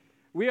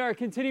We are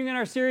continuing in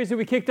our series that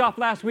we kicked off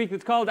last week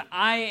that's called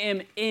I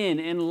Am In.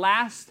 And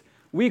last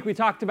week we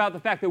talked about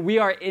the fact that we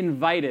are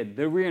invited,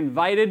 that we're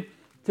invited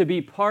to be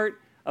part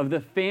of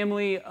the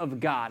family of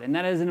God. And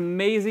that is an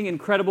amazing,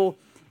 incredible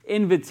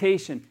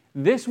invitation.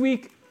 This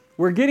week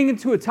we're getting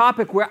into a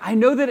topic where I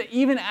know that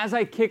even as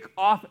I kick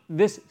off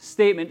this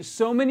statement,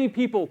 so many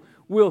people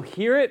will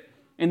hear it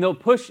and they'll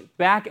push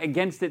back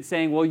against it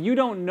saying, well, you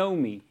don't know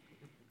me.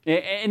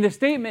 And the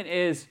statement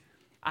is,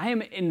 I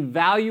am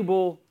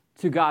invaluable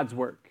to God's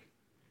work.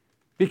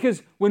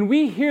 Because when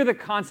we hear the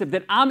concept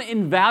that I'm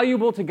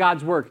invaluable to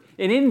God's work,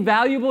 and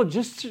invaluable,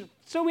 just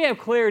so we have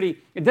clarity,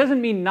 it doesn't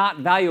mean not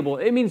valuable.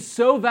 It means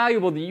so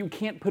valuable that you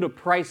can't put a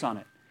price on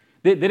it.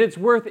 That its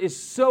worth is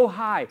so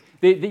high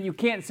that you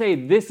can't say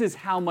this is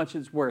how much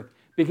it's worth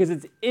because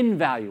it's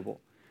invaluable.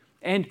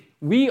 And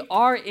we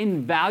are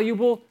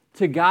invaluable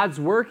to God's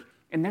work,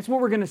 and that's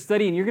what we're going to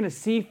study, and you're going to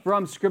see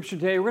from Scripture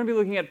today. We're going to be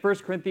looking at 1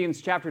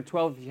 Corinthians chapter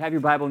 12, if you have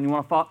your Bible and you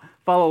want to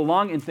follow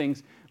along in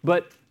things.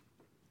 But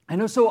I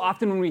know so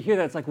often when we hear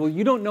that, it's like, well,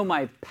 you don't know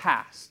my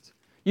past.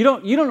 You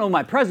don't know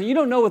my present. You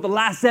don't know what the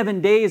last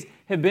 7 days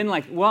have been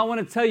like. Well, I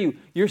want to tell you,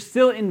 you're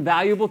still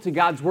invaluable to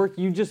God's work.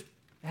 You just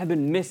have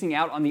been missing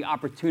out on the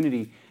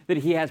opportunity that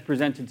He has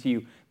presented to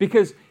you.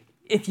 Because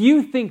if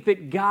you think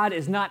that God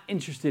is not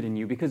interested in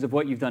you because of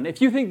what you've done,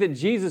 if you think that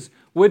Jesus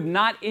would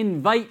not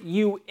invite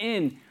you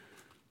in,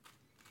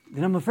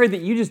 then I'm afraid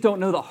that you just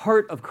don't know the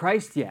heart of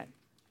Christ yet.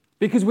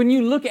 Because when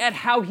you look at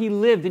how He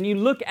lived and you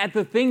look at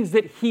the things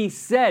that He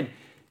said,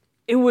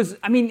 it was,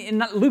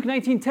 in Luke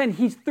 19:10,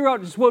 He threw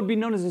out just what would be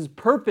known as His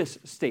purpose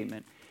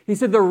statement. He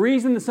said the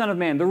reason the Son of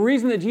Man, the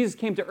reason that Jesus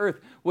came to earth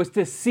was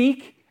to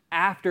seek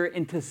after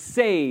and to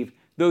save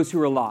those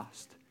who are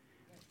lost.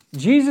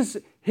 Jesus,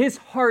 His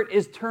heart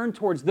is turned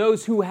towards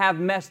those who have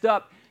messed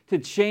up to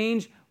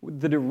change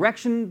the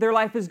direction their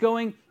life is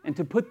going and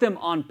to put them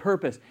on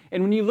purpose.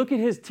 And when you look at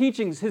His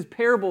teachings, His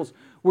parables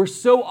were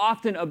so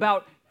often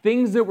about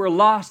things that were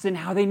lost and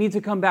how they need to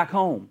come back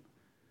home.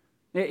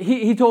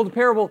 He told a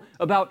parable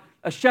about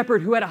a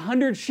shepherd who had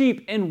 100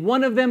 sheep and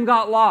one of them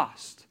got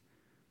lost.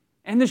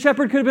 And the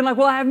shepherd could have been like,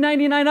 well, I have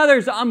 99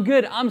 others. I'm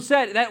good. I'm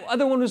set. That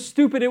other one was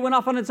stupid. It went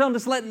off on its own.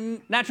 Just let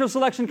natural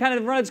selection kind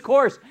of run its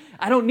course.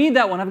 I don't need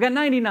that one. I've got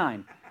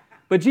 99.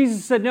 But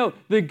Jesus said, no,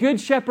 the good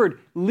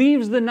shepherd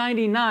leaves the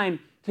 99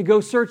 to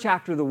go search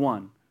after the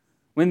one.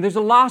 When there's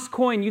a lost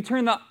coin, you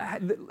turn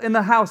in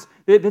the house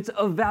that's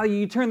of value,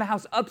 you turn the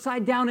house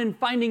upside down in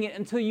finding it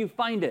until you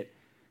find it.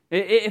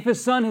 If a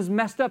son has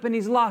messed up and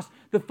he's lost,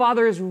 the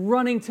father is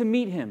running to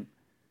meet him.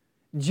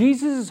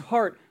 Jesus'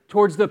 heart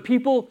towards the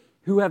people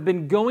who have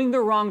been going the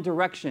wrong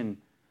direction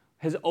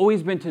has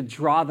always been to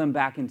draw them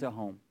back into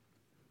home.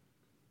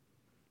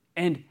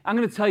 And I'm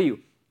going to tell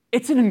you,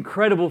 it's an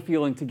incredible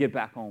feeling to get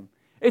back home.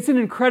 It's an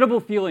incredible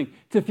feeling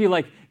to feel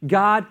like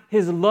God,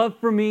 His love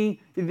for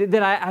me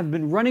that I've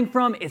been running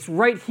from, it's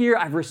right here.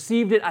 I've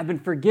received it. I've been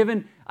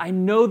forgiven. I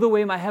know the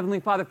way my Heavenly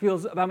Father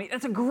feels about me.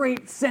 That's a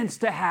great sense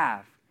to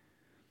have.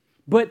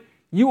 But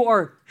you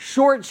are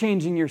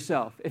shortchanging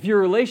yourself if your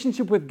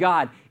relationship with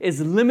God is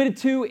limited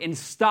to and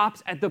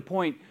stops at the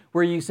point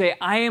where you say,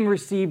 I am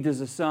received as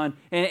a son.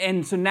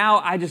 And so now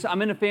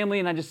I'm in a family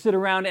and I just sit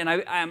around and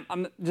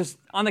I'm just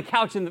on the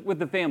couch with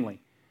the family.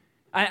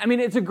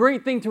 It's a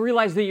great thing to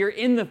realize that you're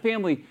in the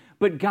family,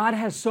 but God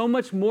has so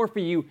much more for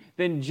you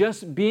than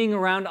just being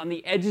around on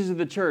the edges of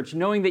the church,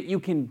 knowing that you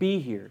can be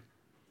here.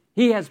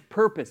 He has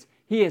purpose.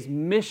 He has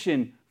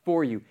mission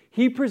for you.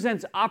 He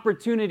presents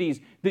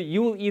opportunities that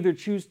you will either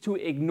choose to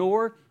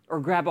ignore or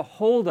grab a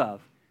hold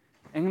of.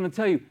 And I'm going to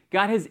tell you,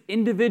 God has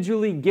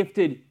individually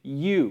gifted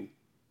you.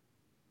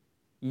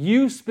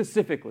 You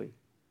specifically.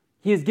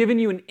 He has given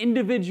you an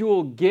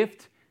individual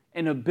gift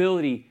and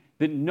ability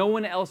that no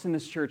one else in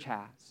this church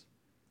has.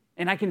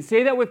 And I can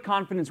say that with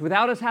confidence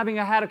without us having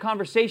had a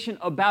conversation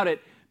about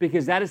it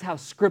because that is how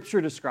Scripture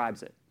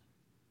describes it.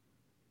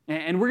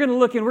 And we're going to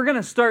look and we're going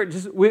to start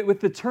just with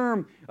the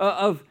term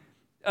of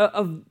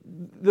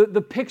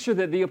the picture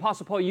that the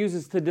Apostle Paul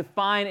uses to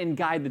define and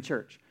guide the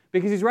church.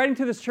 Because he's writing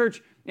to this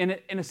church in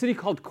a city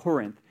called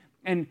Corinth.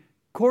 And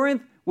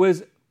Corinth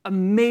was a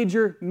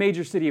major,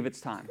 major city of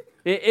its time.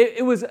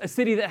 It was a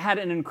city that had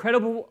an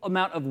incredible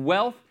amount of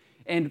wealth.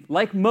 And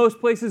like most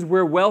places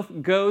where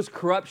wealth goes,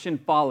 corruption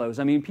follows.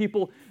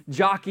 People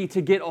jockey to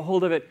get a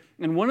hold of it.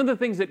 And one of the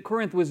things that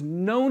Corinth was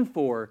known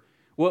for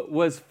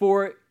was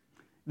for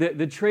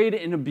the trade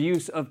and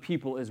abuse of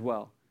people as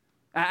well.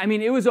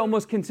 It was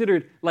almost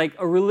considered like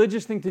a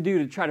religious thing to do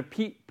to try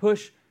to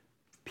push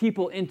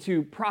people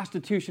into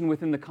prostitution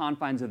within the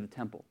confines of the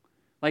temple.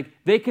 Like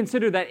they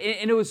considered that,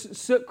 and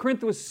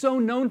Corinth was so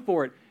known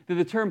for it that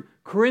the term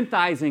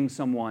Corinthizing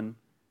someone,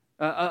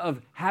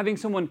 of having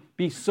someone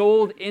be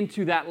sold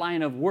into that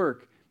line of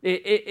work,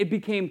 it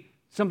became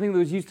something that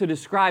was used to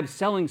describe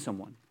selling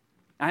someone.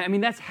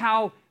 That's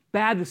how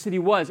bad the city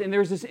was. And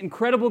there's this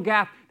incredible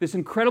gap, this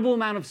incredible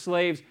amount of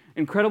slaves,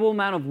 incredible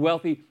amount of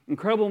wealthy,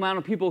 incredible amount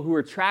of people who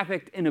were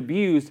trafficked and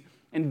abused.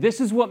 And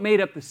this is what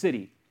made up the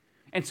city.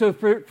 And so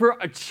for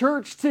a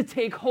church to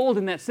take hold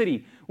in that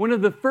city, one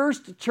of the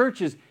first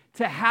churches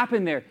to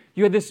happen there.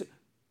 You had this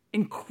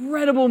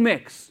incredible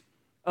mix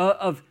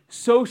of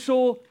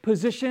social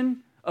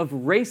position, of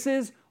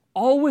races,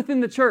 all within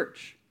the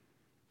church.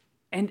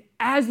 And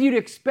as you'd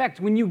expect,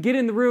 when you get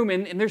in the room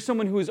and there's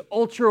someone who is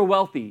ultra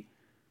wealthy,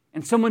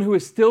 and someone who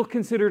is still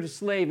considered a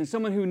slave, and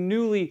someone who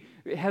newly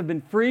have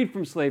been freed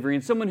from slavery,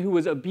 and someone who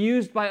was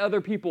abused by other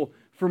people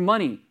for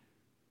money,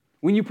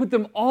 when you put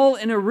them all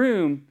in a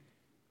room,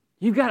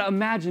 you've got to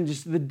imagine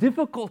just the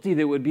difficulty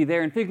that would be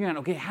there in figuring out,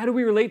 okay, how do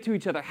we relate to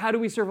each other? How do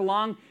we serve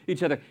along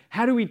each other?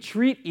 How do we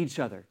treat each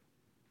other?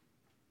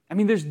 I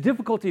mean, there's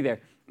difficulty there.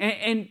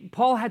 And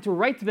Paul had to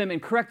write to them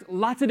and correct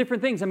lots of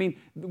different things. I mean,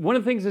 one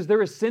of the things is there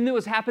was sin that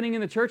was happening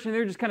in the church, and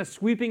they're just kind of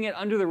sweeping it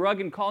under the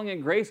rug and calling it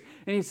grace.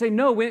 And he'd say,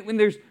 no, when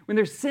there's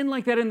sin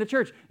like that in the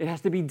church, it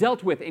has to be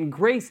dealt with. And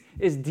grace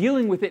is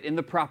dealing with it in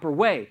the proper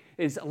way.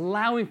 It's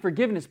allowing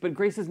forgiveness, but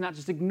grace is not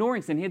just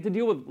ignoring sin. He had to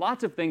deal with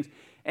lots of things.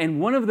 And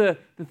one of the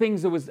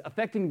things that was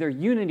affecting their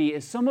unity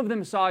is some of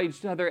them saw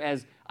each other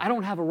as, I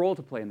don't have a role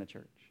to play in the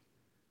church.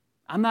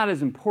 I'm not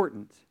as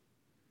important.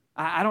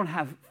 I don't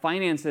have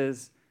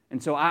finances,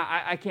 and so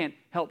I can't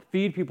help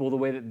feed people the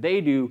way that they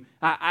do.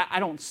 I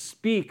don't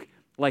speak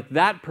like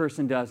that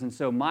person does, and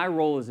so my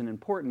role isn't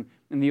important.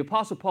 And the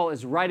Apostle Paul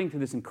is writing to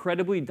this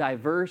incredibly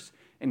diverse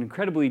and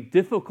incredibly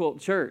difficult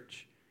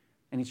church,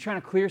 and he's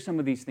trying to clear some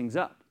of these things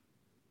up.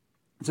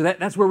 So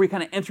that's where we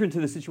kind of enter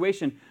into the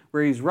situation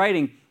where he's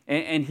writing,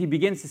 and he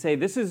begins to say,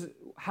 this is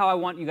how I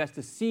want you guys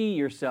to see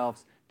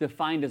yourselves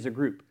defined as a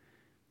group.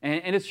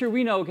 And it's true,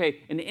 we know, okay,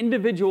 an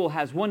individual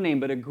has one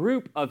name, but a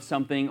group of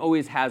something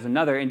always has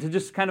another. And to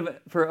just kind of,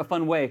 for a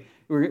fun way,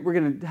 we're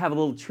going to have a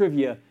little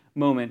trivia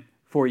moment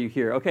for you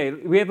here. Okay,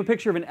 we have a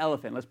picture of an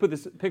elephant. Let's put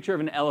this picture of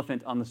an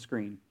elephant on the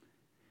screen.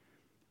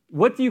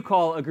 What do you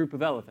call a group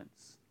of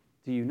elephants?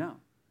 Do you know?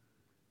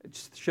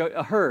 Just show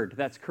a herd.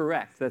 That's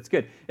correct. That's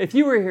good. If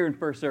you were here in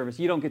first service,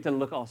 you don't get to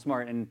look all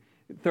smart and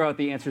throw out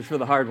the answers for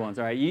the hard ones,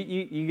 all right?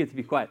 You get to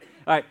be quiet.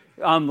 All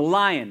right,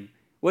 lion.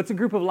 What's a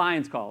group of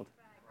lions called?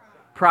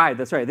 Pride,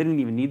 that's right. They didn't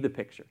even need the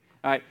picture.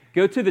 All right,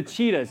 go to the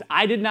cheetahs.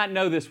 I did not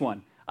know this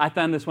one. I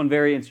found this one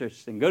very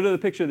interesting. Go to the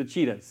picture of the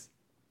cheetahs.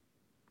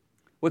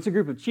 What's a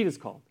group of cheetahs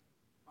called?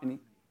 Any?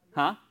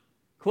 Huh?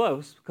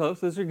 Close.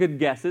 Those are good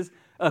guesses.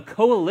 A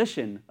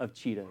coalition of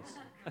cheetahs.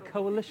 A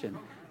coalition.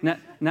 Not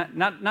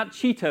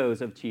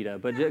Cheetos of cheetah,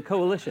 but a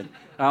coalition.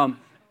 All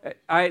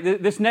right,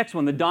 this next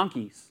one, the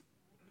donkeys.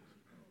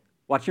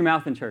 Watch your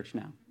mouth in church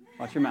now.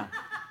 Watch your mouth.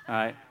 All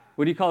right.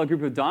 What do you call a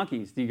group of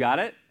donkeys? Do you got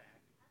it?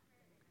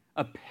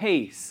 A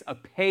pace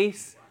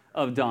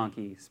of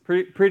donkeys.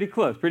 Pretty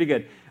close, pretty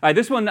good. All right,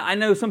 this one, I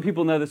know some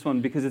people know this one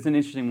because it's an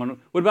interesting one.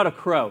 What about a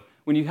crow?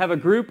 When you have a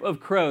group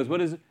of crows,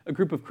 what is a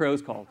group of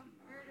crows called?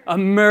 A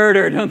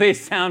murder. Don't they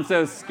sound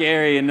so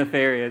scary and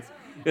nefarious?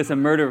 It's a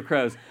murder of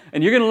crows.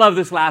 And you're going to love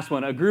this last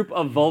one, a group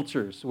of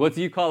vultures. What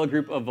do you call a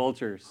group of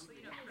vultures?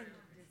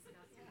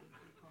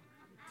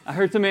 I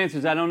heard some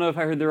answers. I don't know if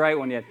I heard the right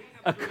one yet.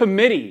 A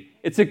committee.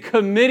 It's a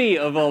committee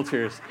of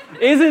vultures.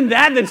 Isn't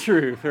that the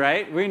truth,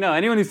 right? We know.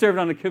 Anyone who served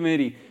on a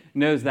committee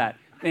knows that.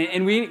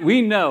 And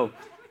we know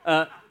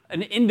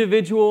an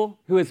individual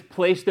who has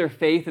placed their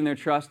faith and their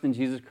trust in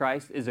Jesus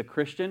Christ is a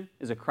Christian,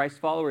 is a Christ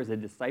follower, is a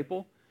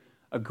disciple.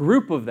 A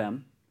group of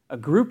them,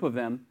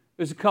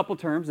 there's a couple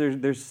terms.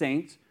 There's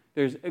saints.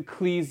 There's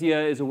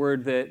ecclesia is a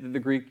word that the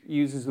Greek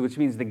uses, which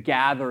means the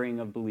gathering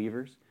of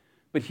believers.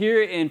 But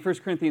here in 1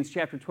 Corinthians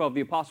chapter 12,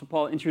 the Apostle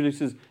Paul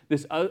introduces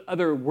this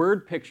other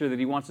word picture that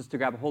he wants us to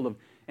grab a hold of.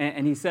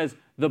 And he says,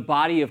 the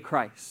body of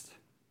Christ.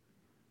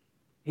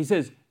 He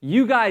says,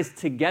 you guys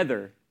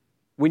together,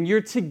 when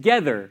you're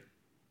together,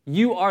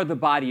 you are the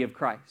body of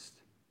Christ.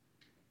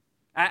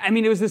 I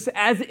mean, it was this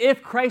as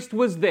if Christ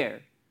was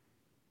there.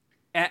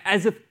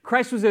 As if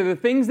Christ was there. The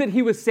things that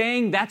he was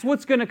saying, that's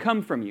what's going to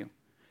come from you.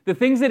 The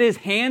things that his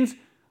hands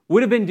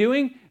would have been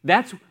doing,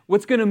 that's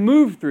what's going to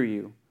move through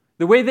you.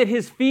 The way that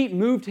his feet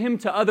moved him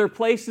to other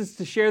places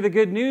to share the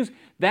good news,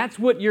 that's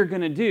what you're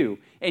going to do.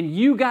 And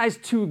you guys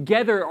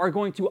together are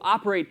going to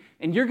operate,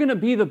 and you're going to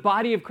be the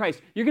body of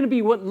Christ. You're going to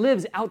be what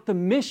lives out the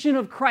mission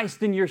of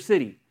Christ in your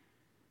city.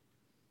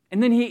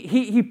 And then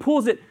he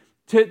pulls it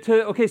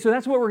to okay, so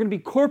that's what we're going to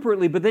be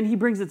corporately, but then he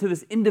brings it to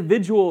this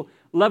individual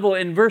level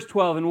in verse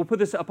 12, and we'll put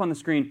this up on the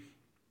screen.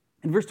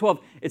 In verse 12,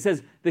 it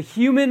says, the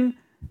human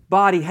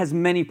body has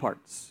many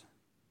parts,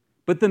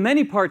 but the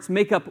many parts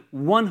make up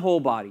one whole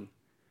body.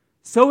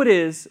 So it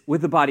is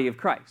with the body of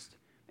Christ.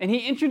 And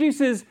he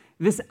introduces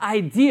this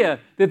idea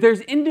that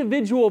there's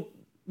individual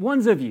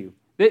ones of you,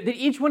 that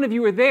each one of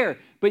you are there,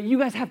 but you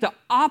guys have to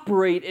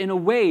operate in a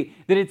way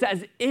that it's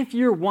as if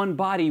you're one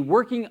body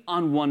working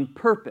on one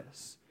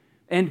purpose.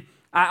 And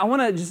I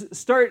want to just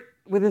start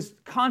with this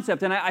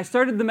concept, and I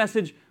started the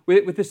message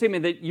with the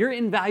statement that you're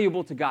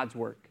invaluable to God's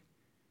work.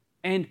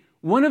 And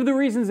one of the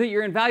reasons that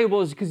you're invaluable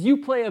is because you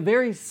play a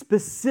very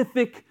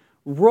specific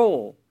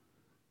role.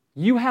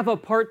 You have a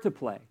part to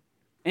play.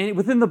 And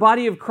within the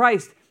body of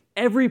Christ,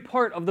 every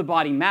part of the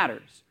body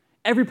matters.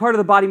 Every part of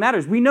the body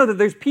matters. We know that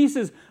there's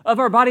pieces of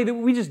our body that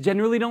we just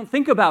generally don't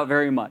think about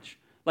very much,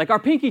 like our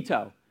pinky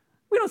toe.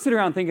 We don't sit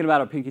around thinking about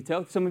our pinky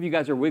toe. Some of you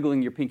guys are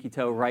wiggling your pinky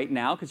toe right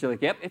now because you're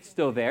like, yep, it's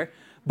still there.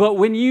 But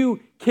when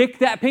you kick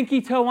that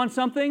pinky toe on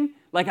something,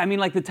 like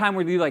the time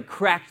where you like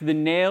cracked the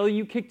nail,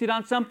 you kicked it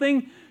on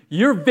something,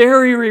 you're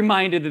very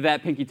reminded that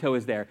that pinky toe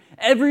is there.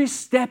 Every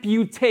step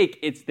you take,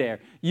 it's there.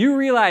 You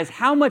realize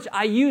how much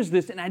I use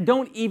this and I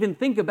don't even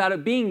think about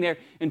it being there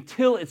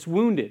until it's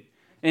wounded.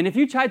 And if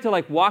you tried to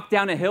like walk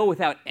down a hill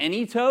without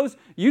any toes,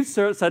 you'd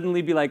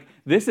suddenly be like,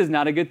 this is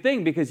not a good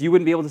thing because you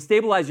wouldn't be able to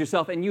stabilize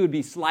yourself and you would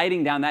be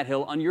sliding down that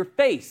hill on your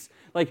face.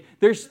 Like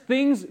there's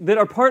things that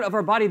are part of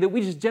our body that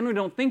we just generally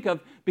don't think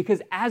of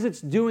because as it's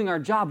doing our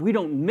job, we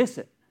don't miss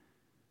it.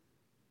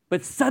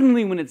 But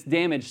suddenly when it's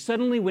damaged,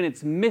 suddenly when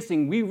it's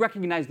missing, we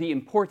recognize the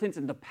importance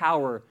and the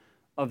power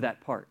of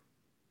that part.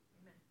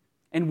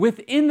 And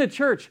within the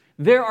church,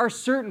 there are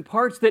certain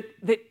parts that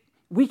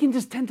we can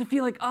just tend to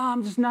feel like,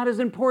 I'm just not as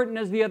important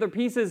as the other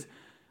pieces.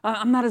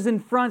 I'm not as in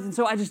front, and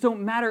so I just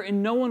don't matter,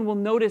 and no one will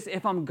notice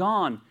if I'm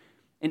gone.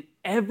 And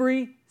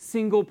every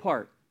single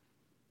part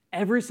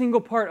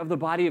of the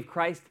body of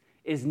Christ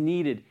is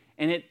needed,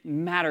 and it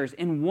matters.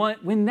 And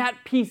when that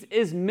piece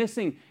is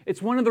missing,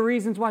 it's one of the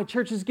reasons why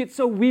churches get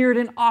so weird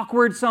and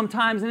awkward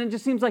sometimes, and it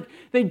just seems like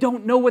they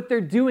don't know what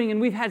they're doing. And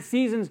we've had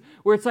seasons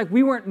where it's like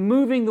we weren't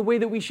moving the way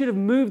that we should have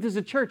moved as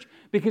a church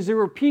because there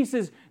were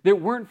pieces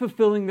that weren't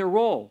fulfilling their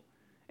role.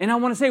 And I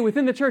want to say,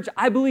 within the church,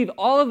 I believe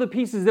all of the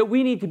pieces that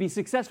we need to be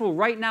successful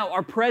right now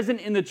are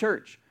present in the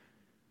church.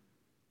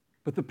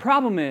 But the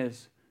problem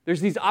is, there's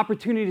these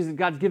opportunities that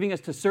God's giving us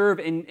to serve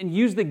and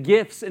use the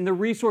gifts and the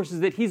resources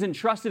that He's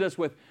entrusted us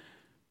with,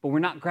 but we're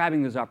not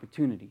grabbing those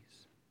opportunities.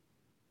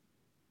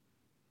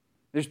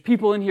 There's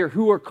people in here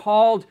who are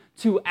called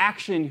to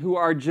action who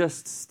are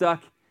just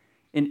stuck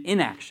in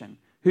inaction,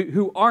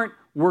 who aren't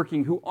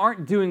working, who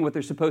aren't doing what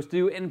they're supposed to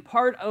do. And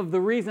part of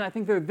the reason I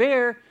think they're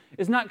there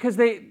is not because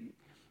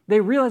they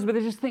realize, but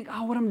they just think,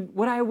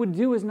 what I would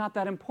do is not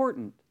that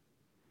important.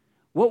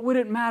 What would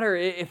it matter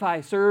if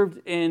I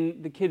served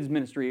in the kids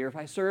ministry or if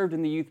I served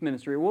in the youth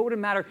ministry? Or what would it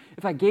matter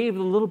if I gave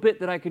the little bit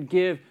that I could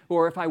give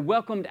or if I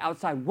welcomed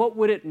outside? What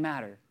would it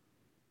matter?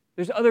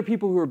 There's other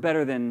people who are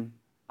better than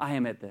I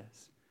am at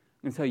this.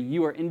 And so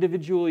you are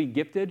individually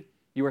gifted.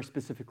 You are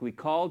specifically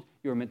called.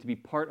 You are meant to be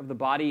part of the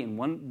body. And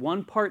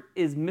one part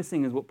is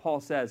missing is what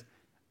Paul says.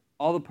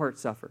 All the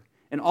parts suffer.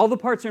 And all the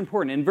parts are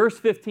important. In verse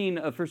 15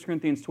 of 1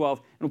 Corinthians 12,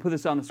 and we'll put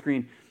this on the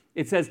screen,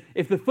 it says,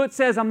 if the foot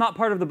says I'm not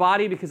part of the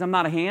body because I'm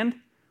not a hand,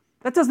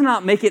 that does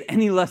not make it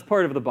any less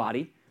part of the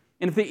body.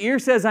 And if the ear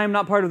says I am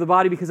not part of the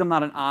body because I'm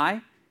not an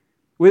eye,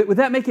 would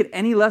that make it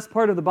any less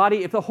part of the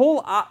body? If the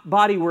whole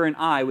body were an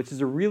eye, which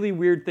is a really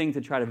weird thing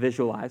to try to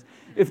visualize,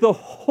 if the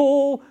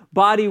whole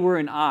body were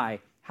an eye,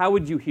 how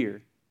would you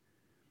hear?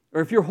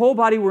 Or if your whole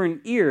body were an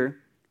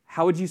ear,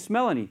 how would you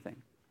smell anything?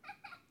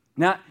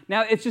 Now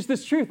it's just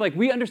this truth. Like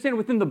we understand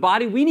within the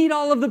body, we need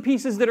all of the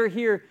pieces that are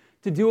here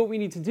to do what we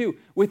need to do.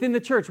 Within the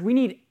church, we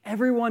need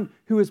everyone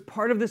who is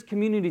part of this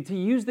community to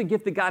use the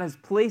gift that God has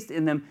placed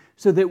in them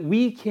so that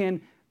we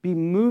can be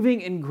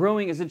moving and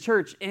growing as a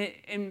church.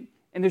 And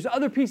there's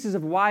other pieces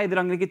of why that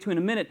I'm going to get to in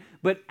a minute.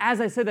 But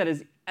as I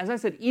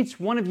said, each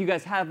one of you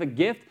guys have a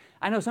gift.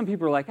 I know some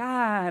people are like,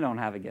 I don't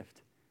have a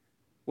gift.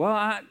 Well,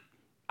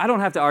 I don't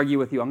have to argue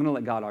with you. I'm going to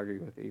let God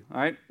argue with you. All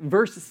right?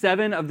 Verse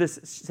 7 of this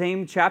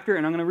same chapter,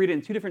 and I'm going to read it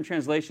in two different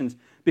translations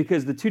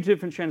because the two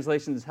different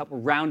translations help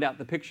round out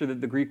the picture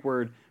that the Greek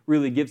word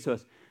really gives to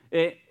us.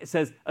 It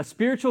says, a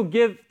spiritual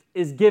gift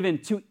is given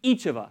to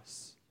each of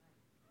us.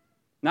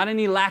 Not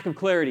any lack of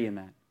clarity in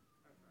that.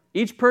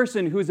 Each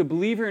person who is a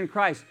believer in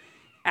Christ,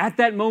 at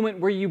that moment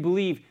where you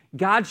believe,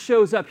 God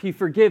shows up, He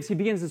forgives, He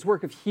begins this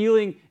work of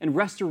healing and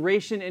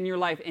restoration in your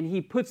life, and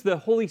He puts the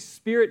Holy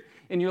Spirit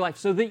in your life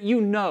so that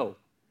you know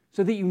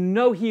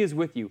He is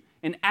with you.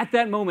 And at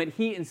that moment,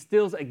 He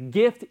instills a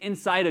gift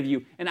inside of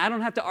you. And I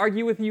don't have to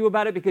argue with you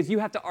about it because you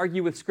have to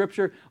argue with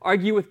Scripture,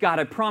 argue with God.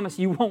 I promise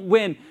you won't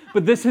win.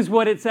 But this is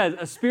what it says.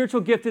 A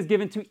spiritual gift is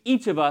given to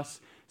each of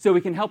us so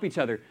we can help each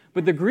other.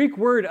 But the Greek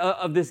word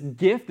of this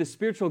gift, this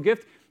spiritual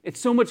gift, it's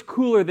so much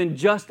cooler than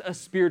just a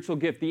spiritual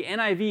gift. The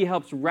NIV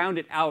helps round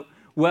it out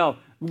well.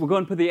 We'll go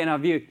and put the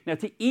NIV. Now,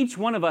 to each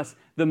one of us,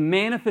 the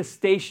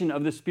manifestation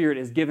of the Spirit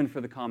is given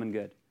for the common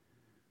good.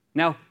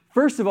 Now,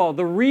 first of all,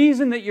 the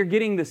reason that you're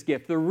getting this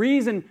gift, the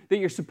reason that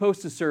you're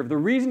supposed to serve, the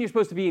reason you're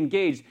supposed to be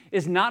engaged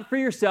is not for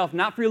yourself,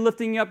 not for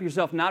lifting up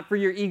yourself, not for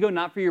your ego,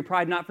 not for your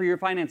pride, not for your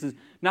finances,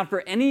 not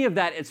for any of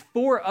that. It's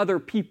for other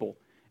people.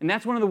 And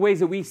that's one of the ways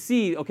that we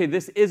see, okay,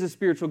 this is a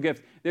spiritual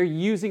gift. They're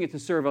using it to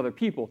serve other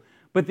people.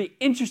 But the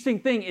interesting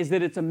thing is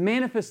that it's a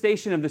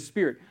manifestation of the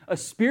Spirit. A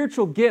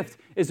spiritual gift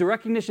is a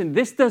recognition,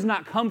 this does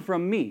not come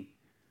from me.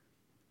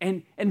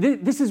 And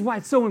this is why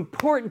it's so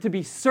important to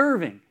be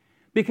serving.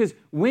 Because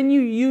when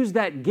you use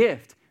that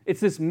gift,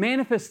 it's this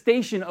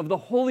manifestation of the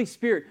Holy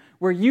Spirit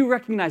where you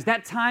recognize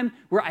that time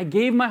where I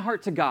gave my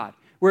heart to God,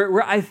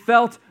 where I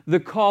felt the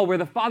call, where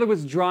the Father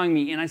was drawing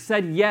me, and I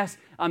said, yes,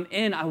 I'm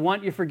in. I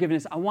want your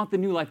forgiveness. I want the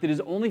new life that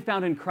is only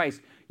found in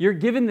Christ. You're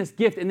given this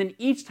gift, and then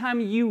each time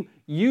you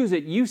use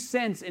it, you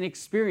sense and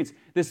experience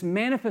this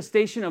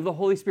manifestation of the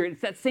Holy Spirit.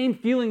 It's that same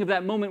feeling of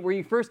that moment where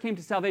you first came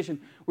to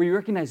salvation, where you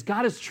recognize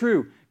God is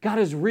true, God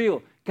is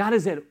real, God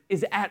is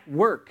at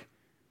work.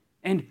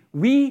 And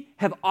we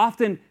have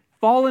often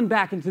fallen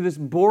back into this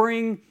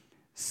boring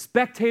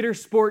spectator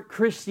sport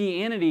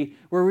Christianity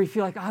where we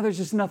feel like, there's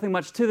just nothing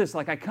much to this.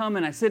 Like I come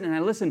and I sit and I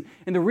listen.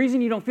 And the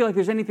reason you don't feel like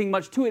there's anything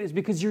much to it is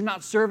because you're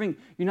not serving,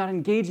 you're not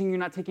engaging, you're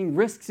not taking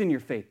risks in your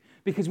faith.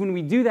 Because when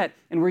we do that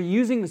and we're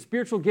using the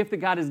spiritual gift that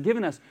God has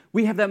given us,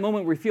 we have that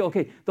moment where we feel,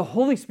 okay, the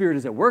Holy Spirit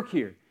is at work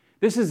here.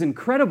 This is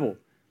incredible.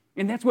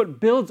 And that's what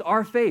builds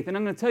our faith. And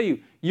I'm going to tell you,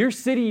 your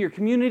city, your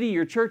community,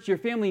 your church, your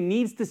family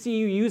needs to see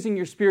you using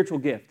your spiritual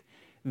gift.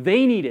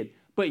 They need it,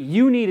 but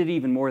you need it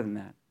even more than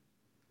that.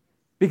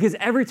 Because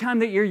every time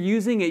that you're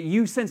using it,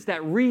 you sense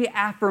that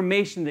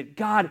reaffirmation that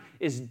God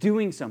is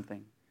doing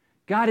something.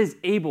 God is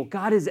able.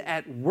 God is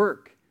at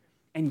work.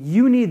 And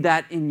you need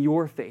that in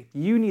your faith.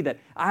 You need that.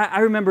 I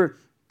remember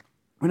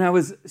when I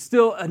was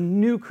still a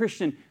new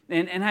Christian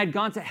and I had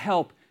gone to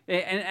help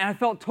and I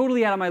felt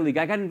totally out of my league.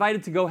 I got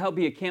invited to go help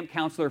be a camp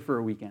counselor for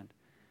a weekend.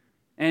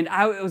 And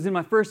I was in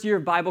my first year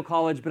of Bible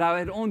college, but I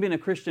had only been a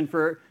Christian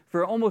for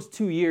almost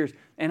 2 years.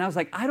 And I was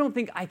like, I don't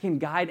think I can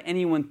guide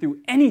anyone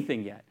through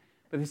anything yet.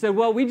 But they said,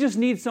 well, we just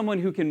need someone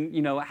who can,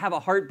 have a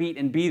heartbeat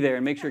and be there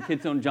and make sure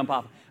kids don't jump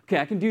off. Okay,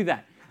 I can do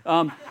that.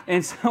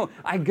 And so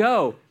I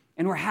go,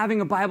 and we're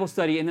having a Bible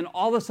study, and then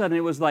all of a sudden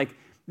it was like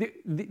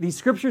these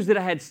scriptures that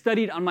I had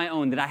studied on my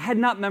own, that I had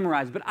not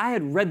memorized, but I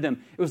had read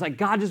them. It was like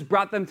God just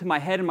brought them to my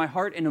head and my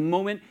heart in a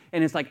moment,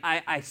 and it's like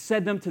I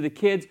said them to the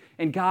kids,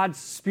 and God's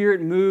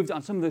Spirit moved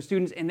on some of those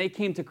students, and they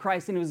came to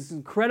Christ, and it was this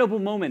incredible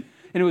moment.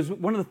 And it was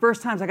one of the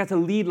first times I got to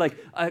lead like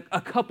a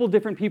couple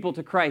different people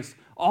to Christ,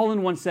 all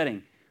in one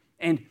setting.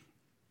 And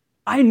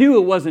I knew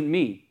it wasn't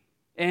me.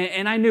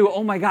 And I knew,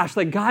 oh my gosh,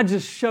 like God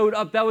just showed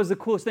up. That was the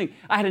coolest thing.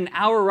 I had an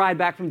hour ride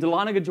back from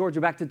Dahlonega,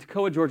 Georgia, back to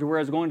Toccoa, Georgia, where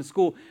I was going to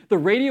school. The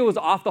radio was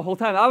off the whole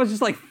time. I was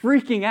just like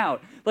freaking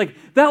out. Like,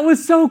 that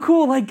was so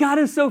cool. Like, God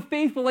is so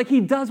faithful. Like,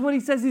 He does what He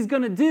says He's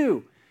going to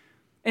do.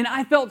 And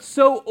I felt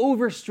so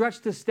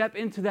overstretched to step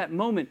into that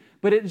moment,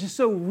 but it just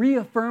so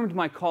reaffirmed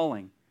my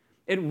calling.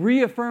 It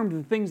reaffirmed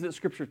the things that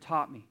Scripture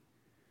taught me.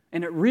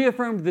 And it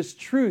reaffirmed this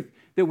truth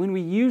that when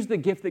we use the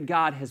gift that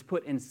God has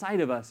put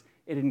inside of us,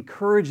 it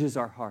encourages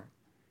our heart.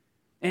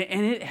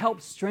 And it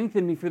helped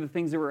strengthen me for the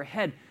things that were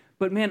ahead.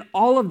 But man,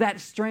 all of that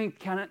strength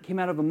came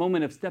out of a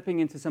moment of stepping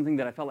into something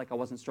that I felt like I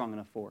wasn't strong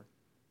enough for.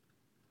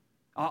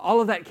 All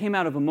of that came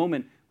out of a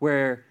moment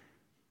where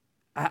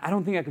I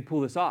don't think I could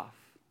pull this off.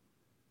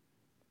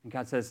 And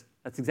God says,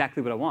 that's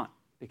exactly what I want,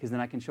 because then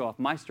I can show off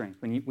my strength.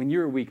 When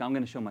you're weak, I'm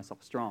going to show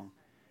myself strong.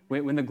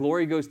 When the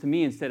glory goes to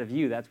me instead of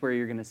you, that's where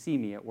you're going to see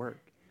me at work.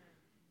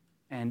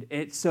 And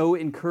it so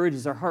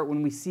encourages our heart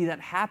when we see that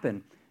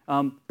happen.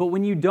 But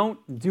when you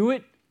don't do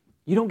it,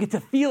 you don't get to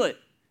feel it.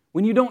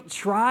 When you don't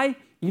try,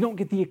 you don't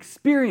get the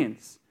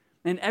experience.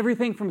 And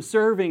everything from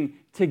serving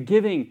to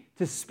giving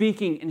to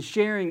speaking and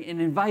sharing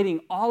and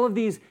inviting, all of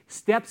these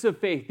steps of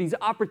faith, these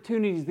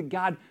opportunities that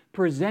God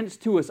presents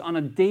to us on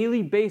a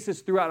daily basis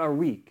throughout our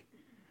week,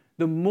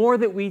 the more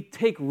that we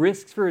take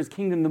risks for His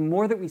kingdom, the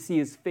more that we see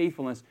His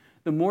faithfulness,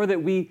 the more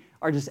that we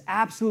are just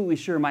absolutely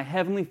sure my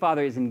Heavenly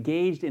Father is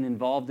engaged and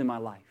involved in my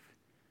life.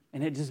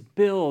 And it just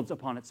builds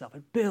upon itself.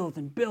 It builds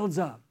and builds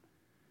up.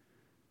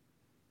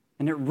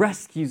 And it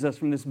rescues us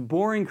from this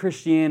boring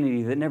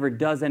Christianity that never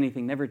does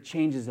anything, never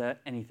changes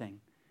anything.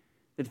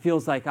 That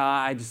feels like,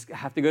 I just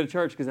have to go to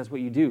church because that's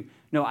what you do.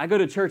 No, I go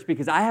to church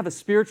because I have a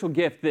spiritual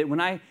gift that when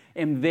I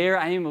am there,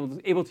 I am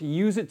able to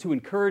use it to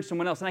encourage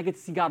someone else. And I get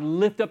to see God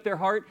lift up their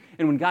heart.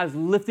 And when God is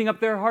lifting up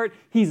their heart,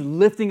 He's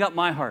lifting up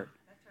my heart.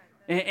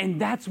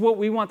 And that's what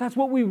we want. That's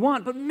what we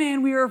want. But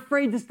man, we are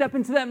afraid to step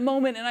into that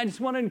moment. And I just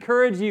want to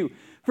encourage you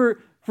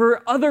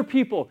for other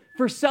people,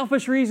 for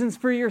selfish reasons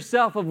for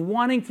yourself of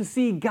wanting to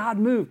see God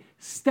move,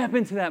 step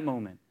into that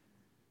moment.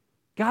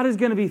 God is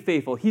going to be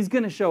faithful. He's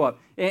going to show up.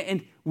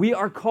 And we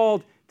are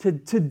called to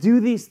do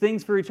these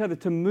things for each other,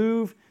 to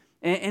move.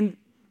 And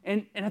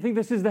I think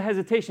this is the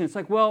hesitation. It's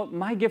like, well,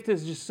 my gift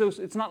is just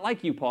it's not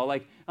like you, Paul.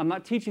 Like, I'm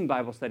not teaching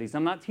Bible studies.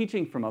 I'm not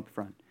teaching from up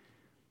front.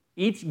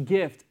 Each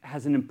gift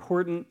has an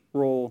important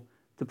role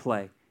to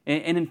play.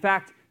 And in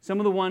fact, some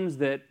of the ones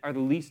that are the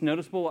least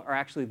noticeable are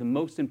actually the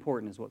most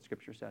important, is what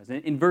Scripture says.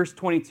 In verse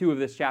 22 of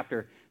this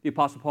chapter, the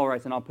Apostle Paul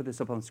writes, and I'll put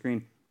this up on the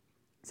screen.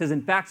 It says,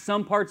 in fact,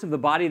 some parts of the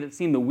body that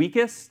seem the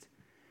weakest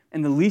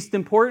and the least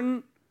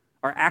important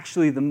are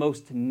actually the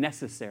most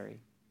necessary.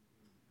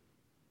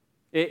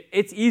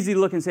 It's easy to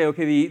look and say,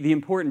 okay, the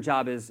important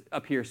job is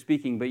up here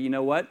speaking, but you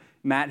know what?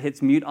 Matt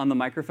hits mute on the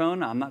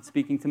microphone. I'm not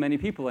speaking to many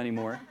people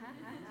anymore.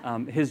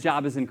 His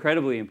job is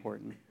incredibly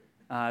important.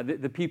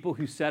 The people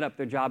who set up,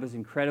 their job is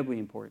incredibly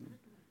important.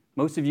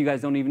 Most of you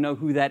guys don't even know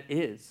who that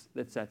is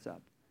that sets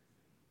up.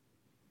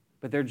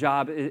 But their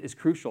job is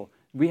crucial.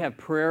 We have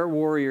prayer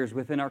warriors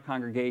within our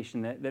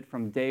congregation that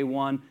from day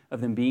one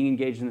of them being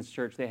engaged in this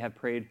church, they have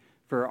prayed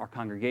for our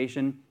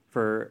congregation,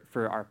 for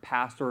our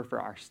pastor,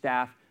 for our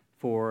staff,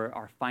 for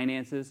our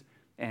finances.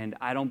 And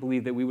I don't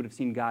believe that we would have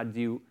seen God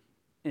do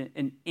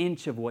an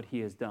inch of what he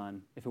has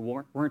done if it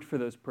weren't for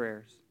those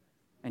prayers.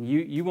 And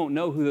you won't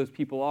know who those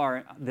people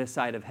are this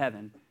side of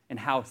heaven and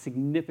how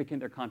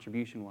significant their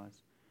contribution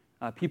was.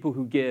 People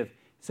who give,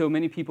 so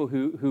many people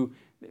who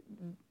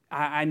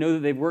I know that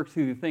they've worked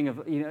through the thing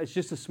of, it's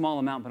just a small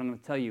amount, but I'm going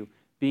to tell you,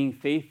 being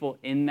faithful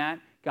in that,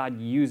 God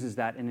uses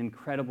that in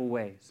incredible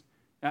ways.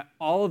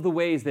 All of the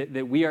ways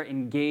that we are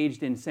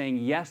engaged in saying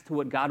yes to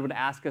what God would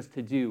ask us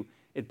to do,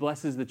 it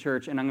blesses the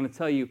church. And I'm going to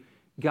tell you,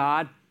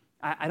 God,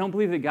 I don't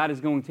believe that God is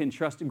going to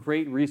entrust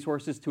great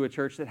resources to a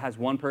church that has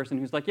one person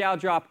who's like, I'll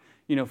drop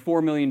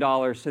 $4 million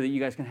so that you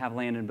guys can have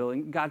land and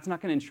building. God's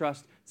not going to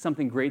entrust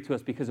something great to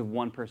us because of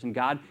one person.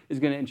 God is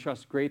going to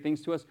entrust great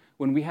things to us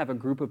when we have a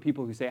group of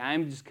people who say,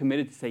 I'm just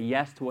committed to say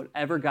yes to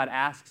whatever God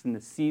asks in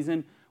the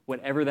season,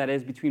 whatever that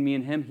is between me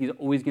and him. He's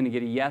always going to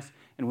get a yes.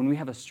 And when we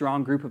have a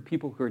strong group of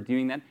people who are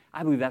doing that,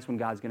 I believe that's when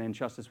God's going to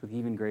entrust us with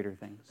even greater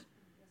things.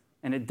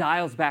 And it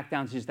dials back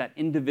down to just that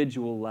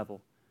individual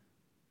level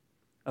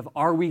of,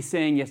 are we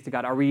saying yes to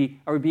God? Are we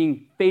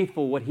being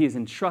faithful what he has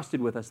entrusted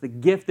with us, the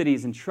gift that he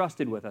has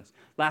entrusted with us?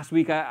 Last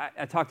week, I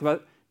talked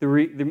about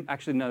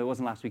actually, no, it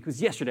wasn't last week. It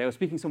was yesterday. I was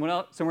speaking somewhere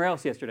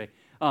else yesterday.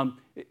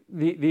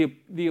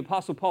 The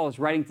Apostle Paul is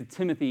writing to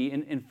Timothy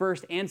in 1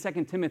 and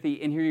 2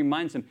 Timothy, and here he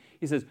reminds him,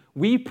 he says,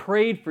 we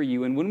prayed for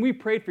you, and when we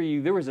prayed for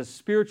you, there was a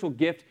spiritual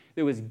gift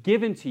that was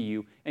given to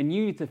you, and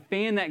you need to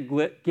fan that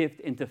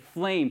gift into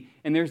flame.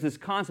 And there's this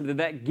concept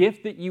that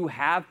gift that you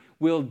have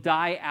will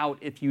die out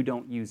if you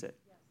don't use it.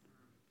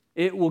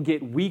 It will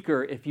get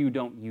weaker if you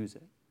don't use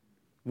it.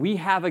 We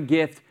have a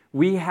gift.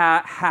 We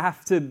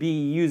have to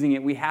be using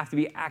it. We have to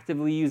be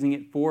actively using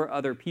it for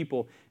other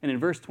people. And in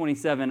verse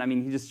 27,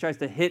 he just tries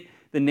to hit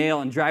the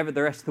nail and drive it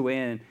the rest of the way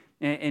in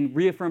and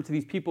reaffirm to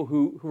these people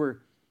who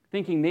are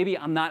thinking, maybe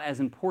I'm not as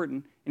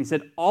important. And he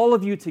said, all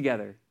of you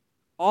together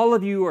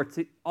are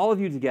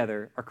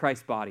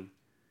Christ's body,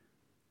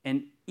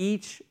 and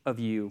each of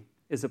you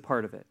is a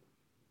part of it.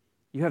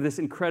 You have this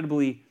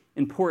incredibly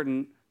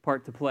important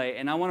part to play.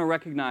 And I want to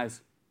recognize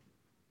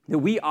that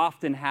we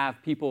often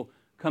have people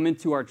come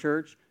into our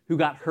church who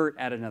got hurt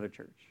at another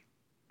church,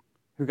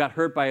 who got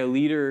hurt by a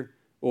leader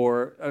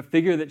or a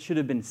figure that should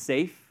have been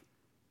safe,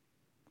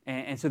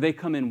 and so they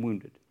come in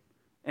wounded.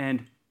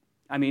 And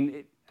I'm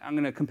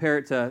going to compare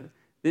it to,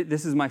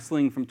 this is my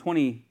sling from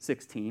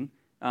 2016,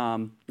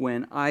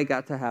 when I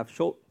got to have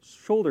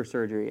shoulder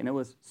surgery, and it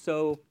was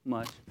so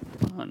much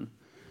fun.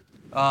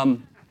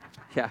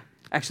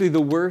 Actually, the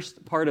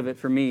worst part of it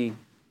for me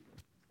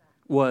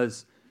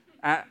was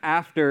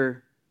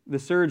after the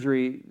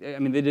surgery.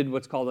 They did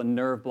what's called a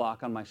nerve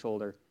block on my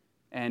shoulder,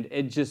 and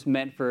it just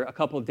meant for a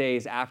couple of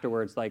days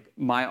afterwards,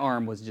 my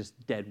arm was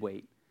just dead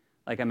weight.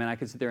 I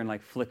could sit there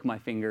and flick my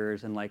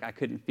fingers, and I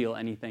couldn't feel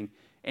anything.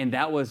 And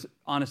that was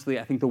honestly,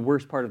 I think, the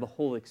worst part of the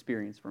whole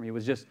experience for me,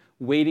 was just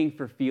waiting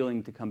for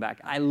feeling to come back.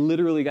 I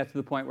literally got to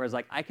the point where I was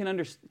I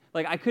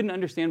couldn't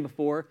understand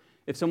before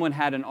if someone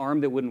had an arm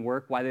that wouldn't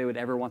work, why they would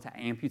ever want to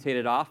amputate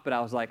it off. But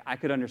I was I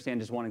could understand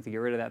just wanting to get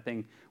rid of that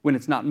thing when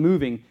it's not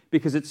moving,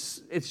 because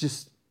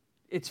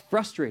it's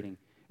frustrating.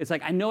 It's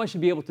I know I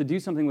should be able to do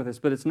something with this,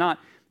 but it's not.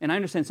 And I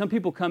understand some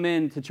people come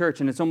into church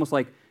and it's almost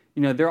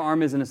their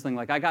arm isn't this thing.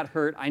 I got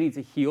hurt, I need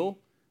to heal.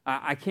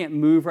 I can't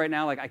move right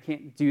now, I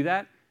can't do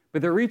that.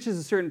 But there reaches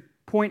a certain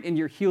point in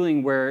your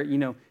healing where,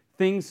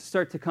 things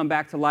start to come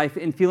back to life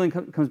and feeling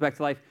comes back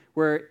to life,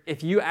 where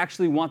if you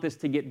actually want this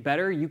to get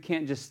better, you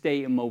can't just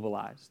stay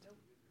immobilized.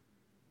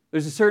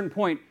 There's a certain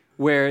point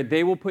where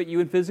they will put you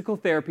in physical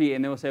therapy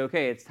and they will say,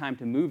 okay, it's time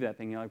to move that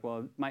thing. You're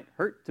well, it might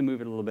hurt to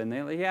move it a little bit. And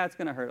they're yeah, it's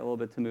going to hurt a little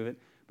bit to move it.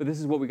 But this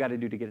is what we got to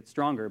do to get it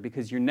stronger,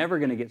 because you're never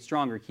going to get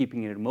stronger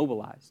keeping it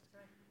immobilized.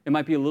 It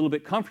might be a little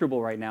bit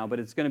comfortable right now, but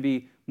it's going to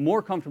be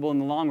more comfortable in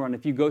the long run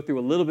if you go through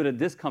a little bit of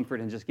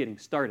discomfort and just getting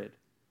started.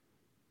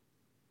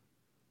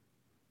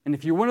 And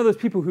if you're one of those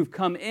people who've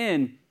come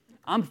in,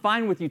 I'm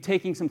fine with you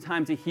taking some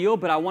time to heal,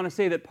 but I want to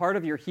say that part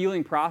of your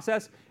healing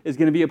process is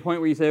going to be a point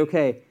where you say,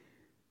 okay,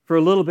 for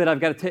a little bit, I've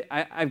got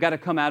to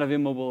come out of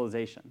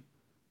immobilization.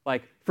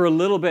 For a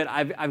little bit,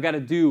 I've got to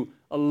do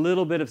a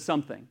little bit of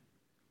something.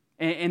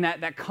 And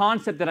that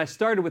concept that I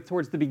started with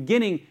towards the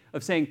beginning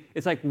of saying,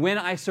 it's when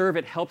I serve,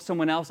 it helps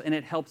someone else and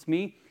it helps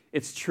me,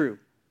 it's true.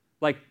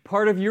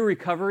 Part of your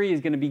recovery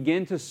is going to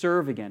begin to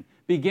serve again.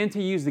 Begin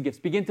to use the gifts.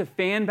 Begin to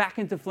fan back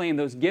into flame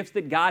those gifts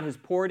that God has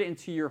poured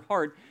into your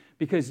heart,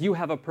 because you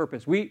have a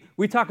purpose. We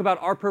talk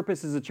about our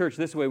purpose as a church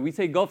this way. We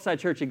say Gulfside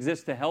Church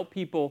exists to help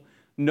people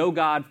know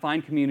God,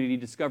 find community,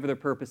 discover their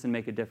purpose, and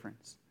make a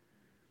difference.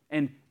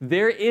 And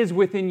there is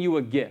within you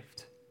a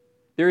gift.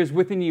 There is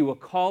within you a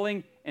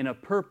calling and a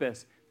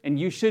purpose, and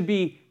you should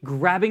be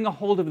grabbing a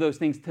hold of those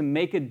things to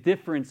make a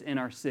difference in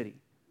our city.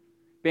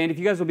 Band, if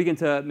you guys will begin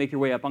to make your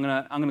way up, I'm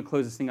gonna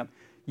close this thing up.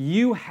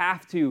 You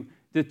have to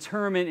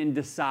determine and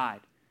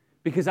decide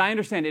Because I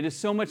understand it is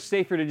so much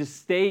safer to just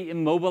stay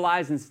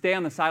immobilized and stay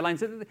on the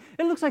sidelines. It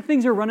looks like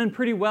things are running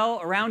pretty well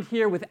around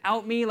here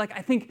without me. Like,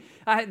 I think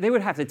they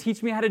would have to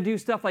teach me how to do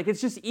stuff. Like,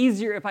 it's just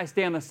easier if I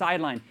stay on the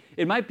sideline.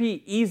 It might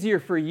be easier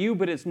for you,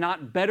 but it's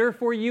not better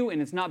for you,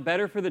 and it's not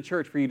better for the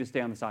church for you to stay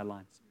on the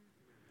sidelines.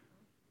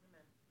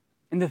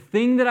 And the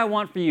thing that I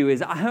want for you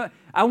is I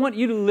want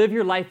you to live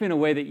your life in a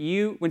way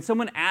that when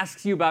someone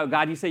asks you about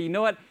God, you say, you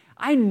know what?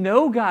 I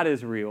know God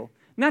is real.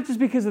 Not just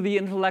because of the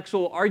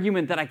intellectual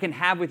argument that I can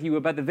have with you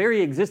about the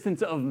very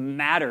existence of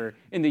matter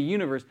in the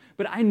universe,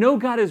 but I know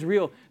God is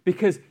real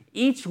because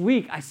each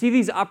week I see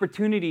these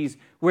opportunities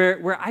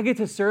where I get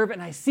to serve and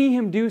I see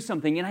Him do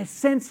something and I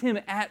sense Him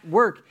at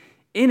work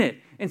in it.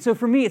 And so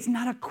for me, it's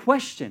not a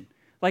question.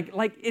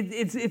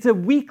 It's a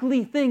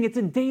weekly thing. It's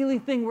a daily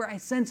thing where I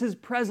sense His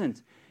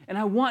presence. And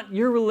I want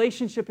your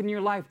relationship in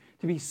your life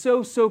to be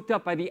so soaked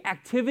up by the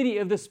activity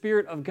of the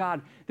Spirit of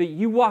God that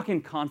you walk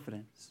in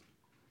confidence.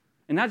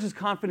 And not just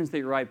confidence that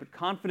you're right, but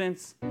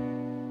confidence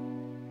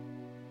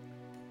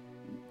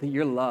that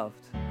you're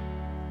loved,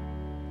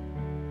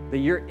 that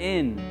you're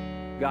in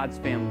God's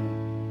family,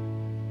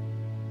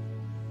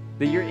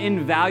 that you're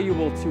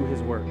invaluable to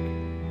His work.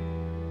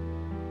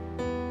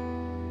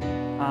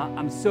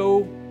 I'm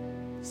so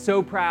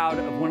proud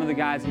of one of the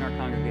guys in our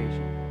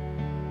congregation.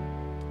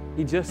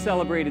 He just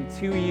celebrated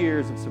 2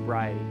 years of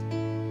sobriety.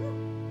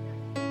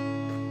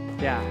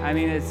 Yeah, I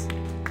mean, it's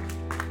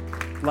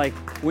like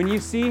when you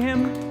see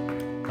him,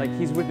 like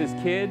he's with his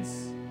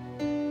kids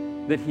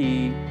that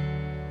he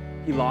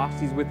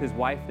lost. He's with his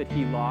wife that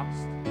he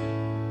lost.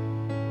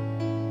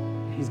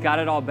 He's got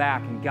it all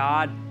back, and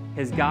God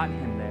has gotten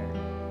him there.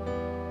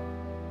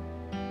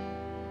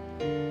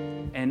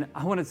 And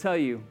I want to tell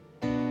you,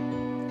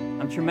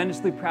 I'm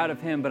tremendously proud of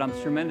him, but I'm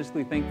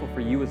tremendously thankful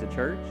for you as a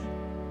church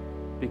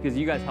because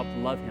you guys helped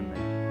love him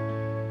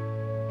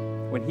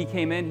there. When he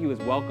came in, he was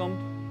welcomed.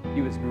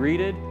 He was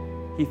greeted.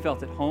 He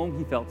felt at home.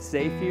 He felt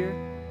safe here.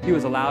 He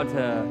was allowed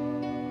to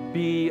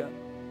be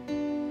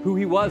who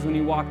he was when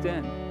he walked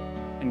in.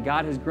 And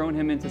God has grown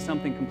him into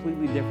something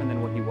completely different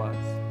than what he was.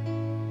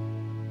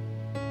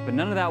 But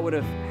none of that would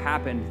have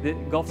happened.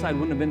 Gulfside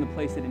wouldn't have been the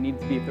place that it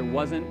needed to be if there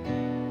wasn't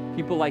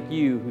people like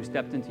you who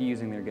stepped into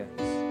using their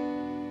gifts.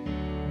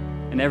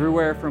 And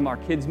everywhere from our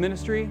kids'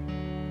 ministry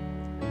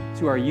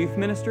to our youth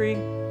ministry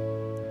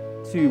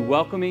to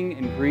welcoming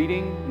and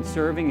greeting and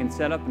serving and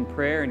setup and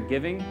prayer and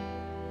giving,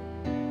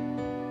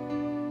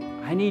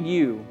 I need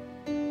you.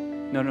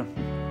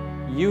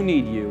 You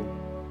need you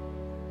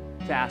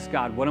to ask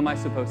God, what am I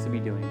supposed to be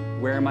doing?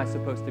 Where am I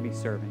supposed to be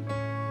serving?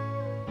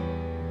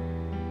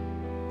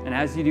 And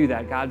as you do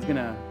that, God's going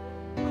to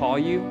call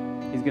you,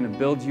 He's going to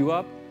build you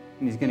up,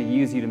 and He's going to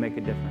use you to make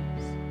a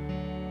difference.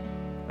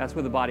 That's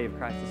what the body of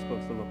Christ is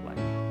supposed to look like.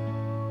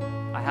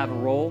 I have a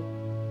role,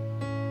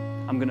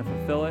 I'm going to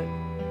fulfill it,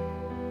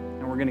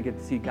 and we're going to get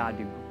to see God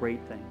do great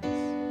things.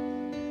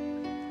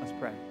 Let's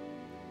pray.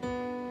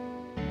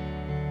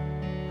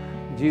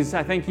 Jesus,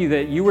 I thank you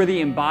that you were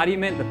the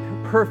embodiment,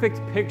 the perfect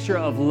picture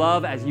of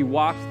love as you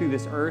walked through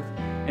this earth.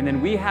 And then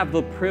we have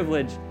the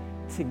privilege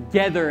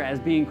together as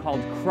being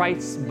called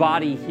Christ's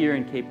body here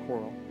in Cape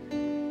Coral.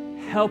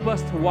 Help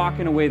us to walk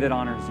in a way that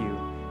honors you.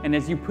 And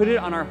as you put it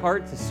on our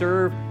heart to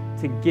serve,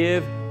 to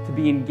give, to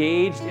be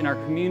engaged in our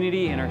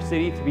community, in our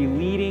city, to be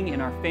leading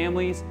in our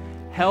families,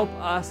 help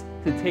us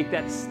to take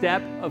that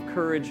step of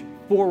courage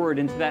forward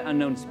into that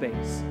unknown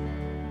space,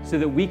 so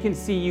that we can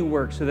see you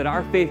work, so that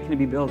our faith can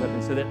be built up,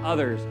 and so that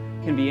others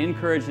can be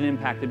encouraged and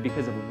impacted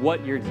because of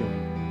what you're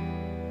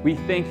doing. We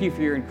thank you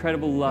for your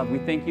incredible love. We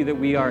thank you that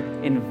we are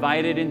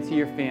invited into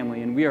your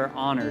family, and we are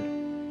honored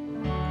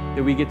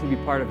that we get to be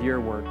part of your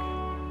work.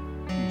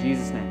 In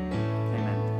Jesus' name.